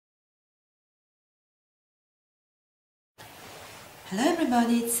Hello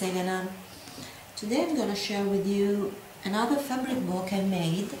everybody, it's Elena. Today I'm going to share with you another fabric book I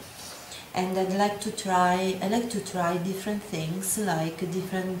made, and I like to try different things, like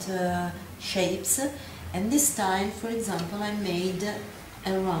different shapes. And this time, for example, I made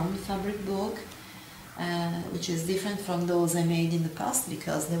a round fabric book, which is different from those I made in the past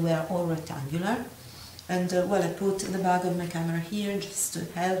because they were all rectangular. And well, I put the back of my camera here just to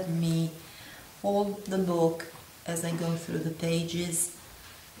help me hold the book as I go through the pages.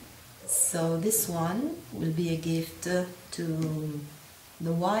 So this one will be a gift to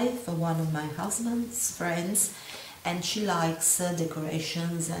the wife of one of my husband's friends, and she likes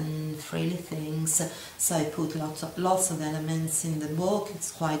decorations and frilly things, so I put lots of elements in the book.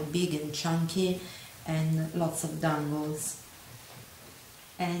 It's quite big and chunky, and lots of dangles.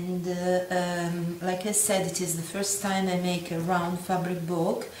 And like I said, it is the first time I make a round fabric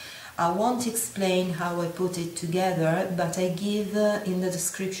book. I won't explain how I put it together, but I give in the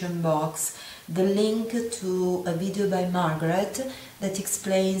description box the link to a video by Margaret that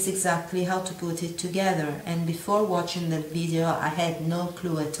explains exactly how to put it together. And before watching that video I had no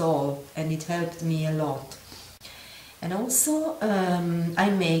clue at all, and it helped me a lot. And also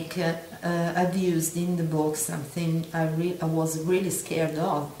I've used in the book something I was really scared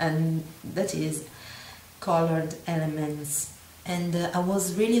of, and that is colored elements. And I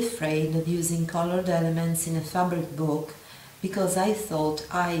was really afraid of using colored elements in a fabric book because I thought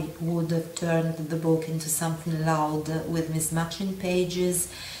I would have turned the book into something loud with mismatching pages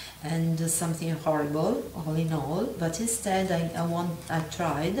and something horrible, all in all. But instead I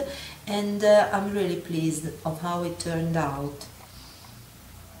tried, and I'm really pleased of how it turned out.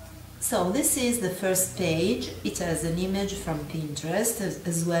 So this is the first page. It has an image from Pinterest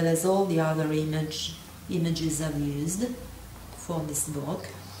as well as all the other images I've used for this book.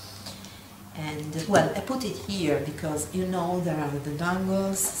 And well, I put it here because you know there are the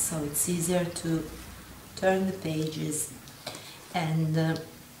dangles, so it's easier to turn the pages. And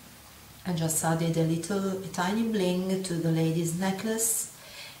I just added a tiny bling to the lady's necklace,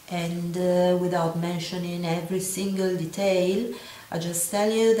 and without mentioning every single detail, I just tell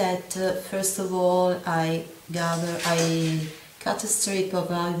you that first of all I cut a strip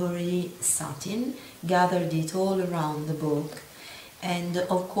of ivory satin, gathered it all around the book. And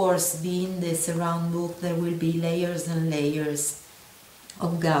of course, being this a round book, there will be layers and layers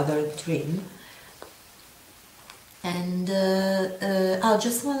of gathered trim. And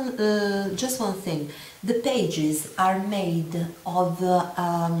just one thing: the pages are made of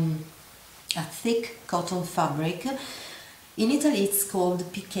a thick cotton fabric. In Italy it's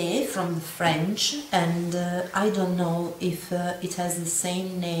called piqué, from the French, and I don't know if it has the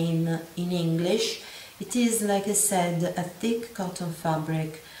same name in English. It is, like I said, a thick cotton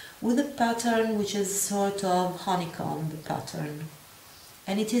fabric with a pattern which is sort of honeycomb pattern,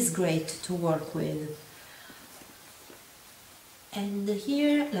 and it is great to work with. And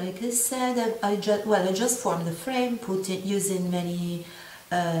here, like I said, I just formed the frame, using many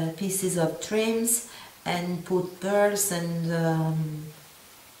pieces of trims, and put pearls and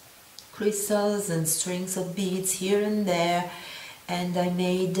crystals and strings of beads here and there. And I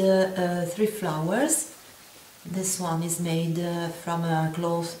made 3 flowers. This one is made from a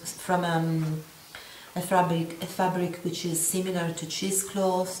fabric which is similar to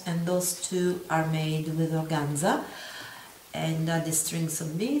cheesecloth, and those 2 are made with organza. And the strings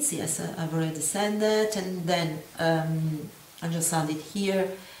of beads, yes, I've already said that. And then I just added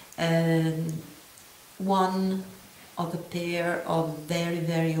here one of a pair of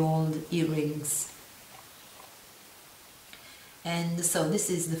very old earrings. And so this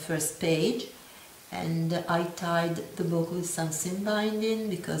is the first page, and I tied the book with some seam binding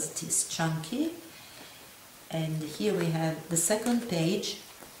because it is chunky. And here we have the second page.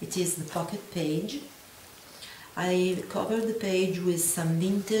 It is the pocket page. I covered the page with some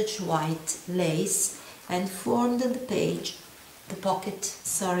vintage white lace and formed the pocket,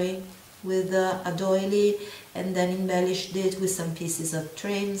 with a doily, and then embellished it with some pieces of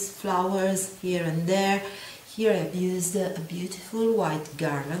trims, flowers here and there. Here I've used a beautiful white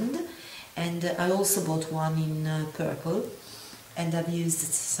garland, and I also bought one in purple, and I've used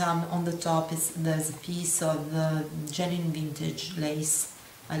some on the top. There's a piece of genuine vintage lace.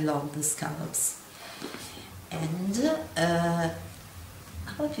 I love the scallops. And I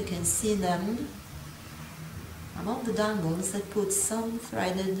hope you can see them. Among the dangles I put some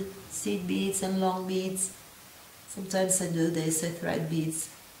threaded seed beads and long beads. Sometimes I do this, I thread beads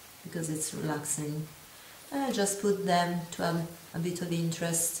because it's relaxing. I just put them to have a bit of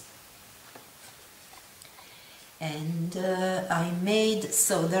interest. And I made,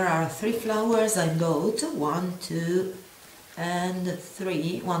 so there are 3 flowers I bought, 1, 2, and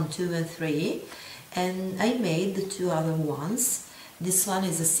 3, 1, 2 and 3, and I made the 2 other ones. This one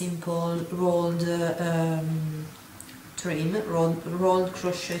is a simple rolled trim, rolled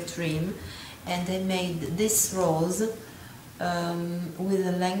crochet trim, and I made this rose with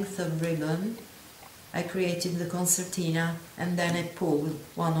a length of ribbon. I created the concertina and then I pulled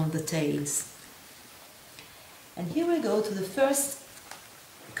one of the tails. And here we go to the first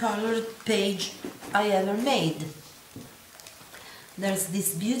colored page I ever made. There's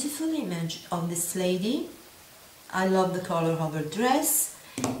this beautiful image of this lady. I love the color of her dress,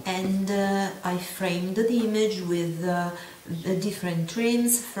 and I framed the image with the different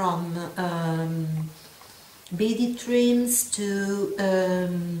trims, from beaded trims to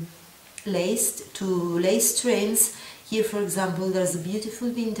lace trims. Here, for example, there's a beautiful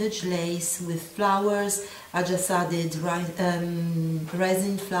vintage lace with flowers. I just added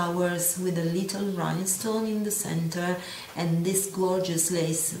resin flowers with a little rhinestone in the center, and this gorgeous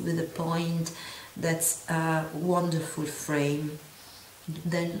lace with a point. That's a wonderful frame.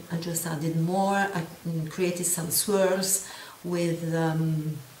 Then I just added more. I created some swirls with a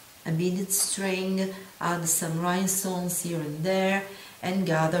beaded string, add some rhinestones here and there, and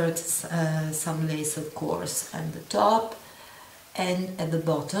gathered some lace, of course, at the top and at the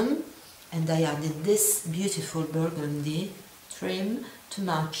bottom. And I added this beautiful burgundy trim to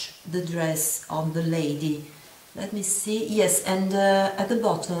match the dress of the lady. Let me see. Yes, and at the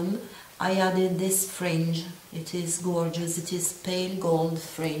bottom I added this fringe. It is gorgeous. It is pale gold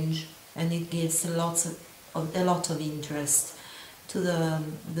fringe, and it gives a lot of interest to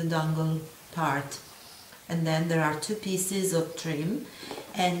the dangle part. And then there are 2 pieces of trim,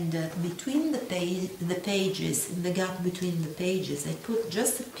 and between the pages, in the gap between the pages, I put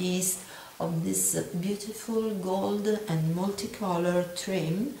just a piece of this beautiful gold and multicolored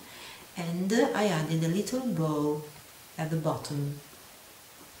trim, and I added a little bow at the bottom.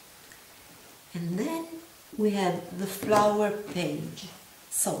 And then we have the flower page.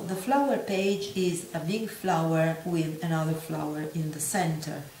 So the flower page is a big flower with another flower in the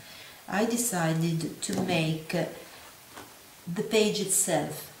center. I decided to make the page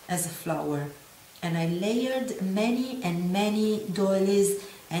itself as a flower, and I layered many and many doilies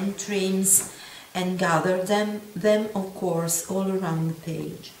and trims and gathered them of course all around the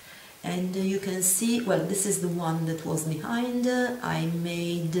page. And you can see, well, this is the one that was behind.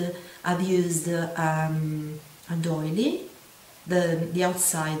 I've used a doily, the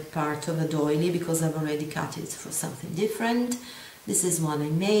outside part of a doily, because I've already cut it for something different. This is one I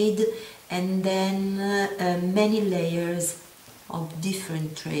made, and then many layers of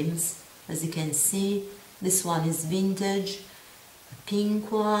different trims. As you can see, this one is vintage, a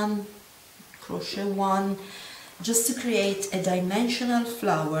pink one, crochet one, just to create a dimensional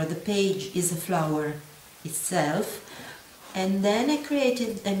flower. The page is a flower itself. And then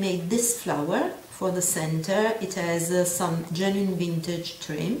I made this flower for the center. It has some genuine vintage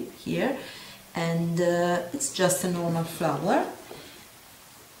trim here, and it's just a normal flower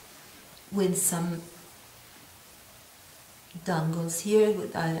with some dangles here.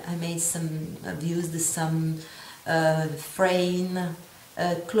 I've used some frame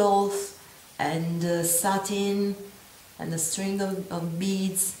cloth and satin and a string of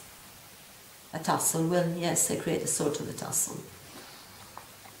beads, a tassel. Well, yes, I created sort of a tassel.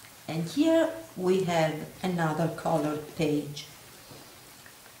 And here we have another colored page.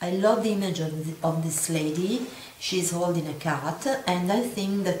 I love the image of this lady. She's holding a cat, and I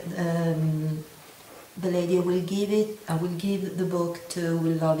think that the lady I will give the book to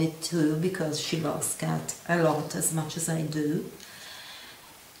will love it too, because she loves cat a lot, as much as I do.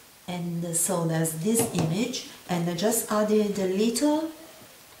 And so there's this image, and I just added a little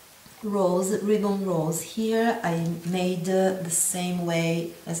ribbon rose here. I made the same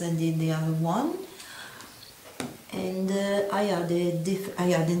way as I did the other one, and I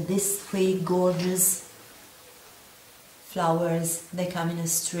added these 3 gorgeous flowers. They come in a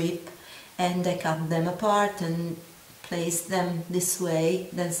strip, and I cut them apart and placed them this way.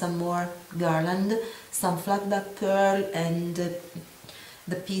 Then some more garland, some flat back pearl, and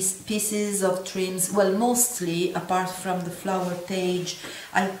the pieces of trims. Well, mostly, apart from the flower page,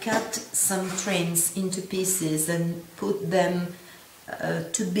 I cut some trims into pieces and put them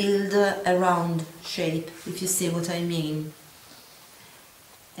to build a round shape, if you see what I mean.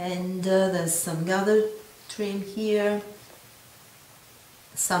 And there's some gathered trim here,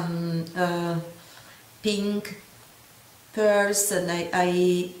 some pink pearls, and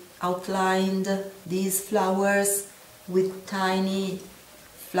I outlined these flowers with tiny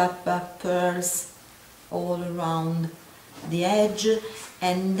flat back pearls all around the edge.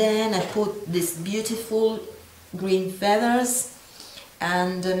 And then I put this beautiful green feathers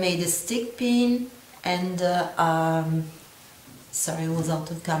and made a stick pin and sorry, I was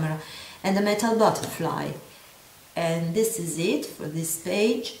out of camera, and a metal butterfly. And this is it for this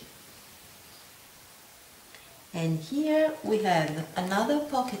page. And here we have another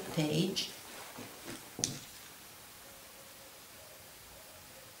pocket page.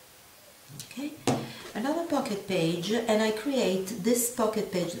 Okay, another pocket page, and I create this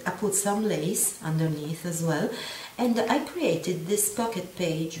pocket page. I put some lace underneath as well, and I created this pocket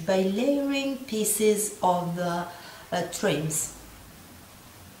page by layering pieces of trims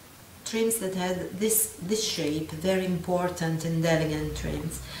that had this shape, very important and elegant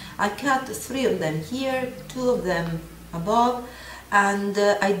trims. I cut 3 of them here, 2 of them above, and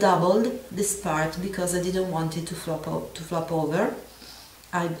I doubled this part because I didn't want it to flop over.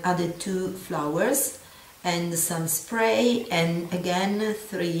 I added 2 flowers and some spray, and again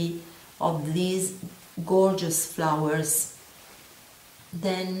 3 of these gorgeous flowers.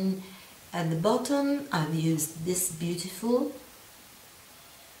 Then at the bottom I've used this beautiful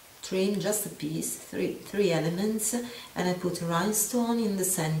trim, just a piece, three elements, and I put a rhinestone in the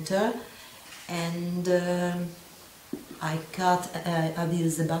center, and I've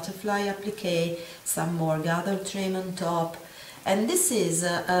used the butterfly applique, some more gathered trim on top, and this is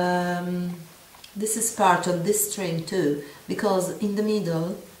part of this trim too, because in the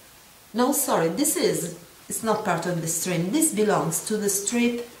middle, no, sorry, it's not part of this trim. This belongs to the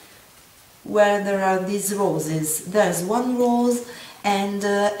strip where there are these roses. There's one rose and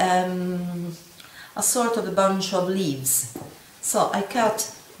a sort of a bunch of leaves. So I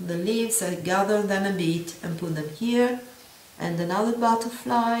cut the leaves, I gathered them a bit and put them here, and another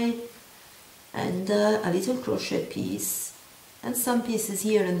butterfly, and a little crochet piece, and some pieces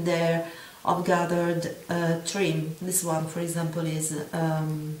here and there of gathered trim. This one, for example, is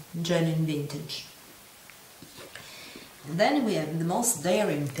genuine vintage. And then we have the most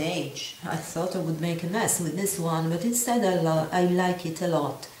daring page. I thought I would make a mess with this one, but instead I like it a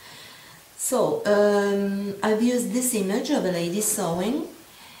lot. So I've used this image of a lady sewing,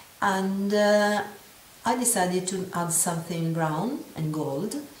 and I decided to add something brown and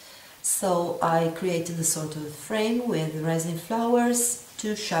gold. So I created a sort of frame with resin flowers,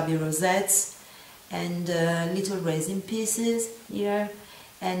 2 shabby rosettes, and little resin pieces here,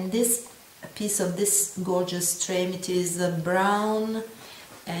 and this a piece of this gorgeous trim. It is brown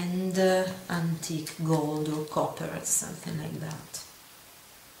and antique gold or copper, something like that.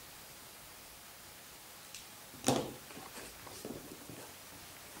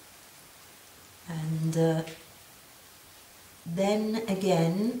 And then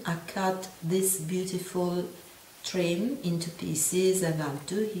again I cut this beautiful trim into pieces, and I'll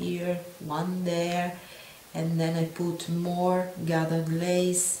do here, one there, and then I put more gathered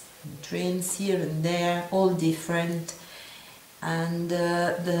lace trims here and there, all different, and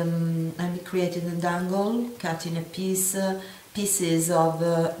I created a dangle, cutting pieces of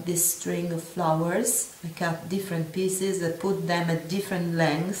this string of flowers. I cut different pieces, I put them at different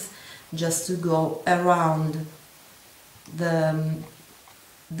lengths just to go around the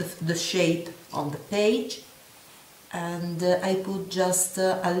shape of the page, and I put just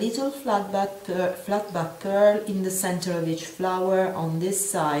a little flat back pearl in the center of each flower on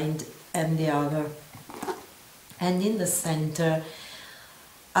this side and the other. And in the center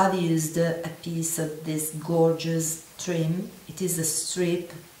I've used a piece of this gorgeous trim. It is a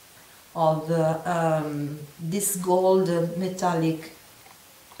strip of this gold metallic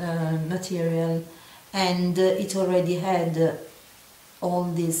material, and it already had all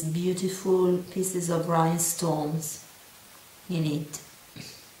these beautiful pieces of rhinestones in it,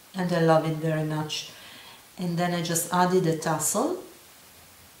 and I love it very much. And then I just added a tassel.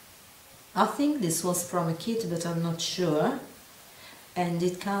 I think this was from a kit, but I'm not sure. And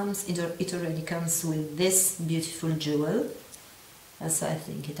it already comes with this beautiful jewel, so I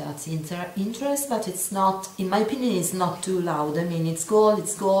think it adds interest, but it's not, in my opinion, it's not too loud. I mean, it's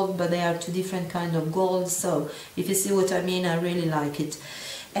gold, but they are 2 different kind of gold, so if you see what I mean, I really like it.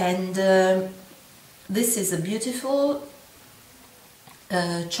 And this is a beautiful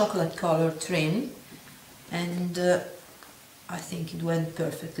chocolate color trim, and I think it went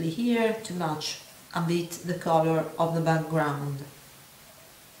perfectly here to match a bit the color of the background.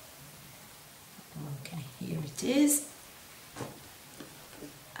 Okay, here it is.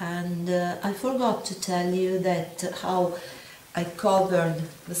 And I forgot to tell you that how I covered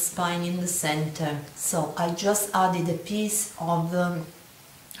the spine in the center. So I just added a piece of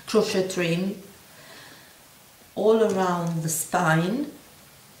crochet trim all around the spine,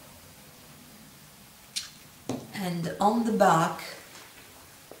 and on the back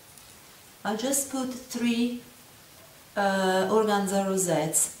I just put 3 organza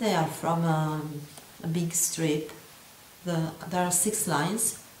rosettes. They are from a big strip. There are 6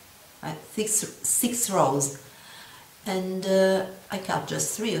 lines, 6 rows, and I cut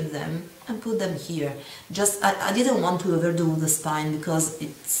just 3 of them and put them here. Just I didn't want to overdo the spine because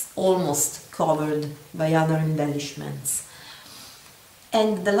it's almost covered by other embellishments.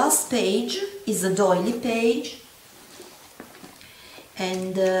 And the last page is a doily page,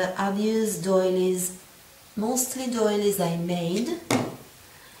 and I've used doilies, mostly doilies I made,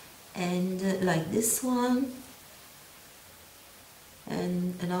 and like this one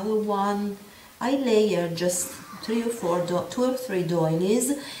and another one. I layer just 2 or 3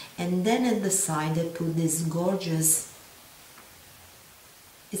 doilies, and then at the side I put this gorgeous,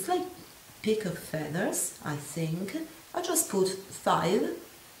 it's like pick of feathers, I think. I just put 5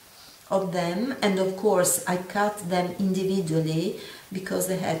 of them, and of course I cut them individually because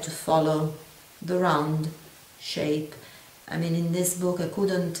they had to follow the round shape. I mean, in this book I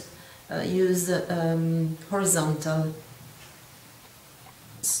couldn't use horizontal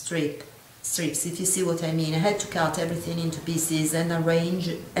strips, if you see what I mean. I had to cut everything into pieces and arrange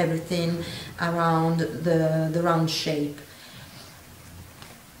everything around the round shape.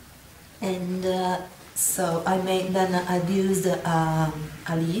 And so I've used a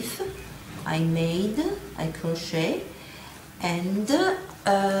leaf I crochet, and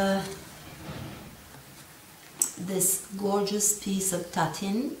this gorgeous piece of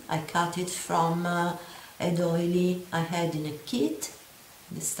tatting, I cut it from a doily I had in a kit.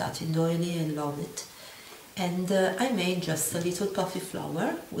 This tatting doily, I love it. And I made just a little puffy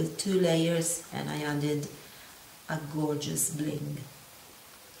flower with 2 layers, and I added a gorgeous bling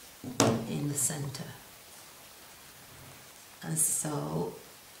in the center. And so,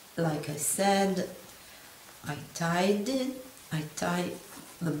 like I said, I tied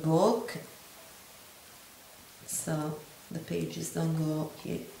the book so the pages don't go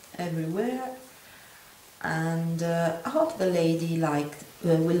here everywhere. And I hope the lady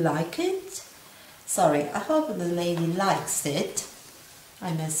will like it. Sorry, I hope the lady likes it.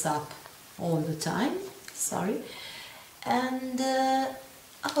 I mess up all the time, sorry. And I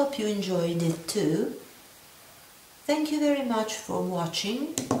hope you enjoyed it too. Thank you very much for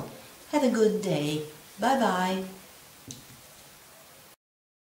watching. Have a good day. Bye bye.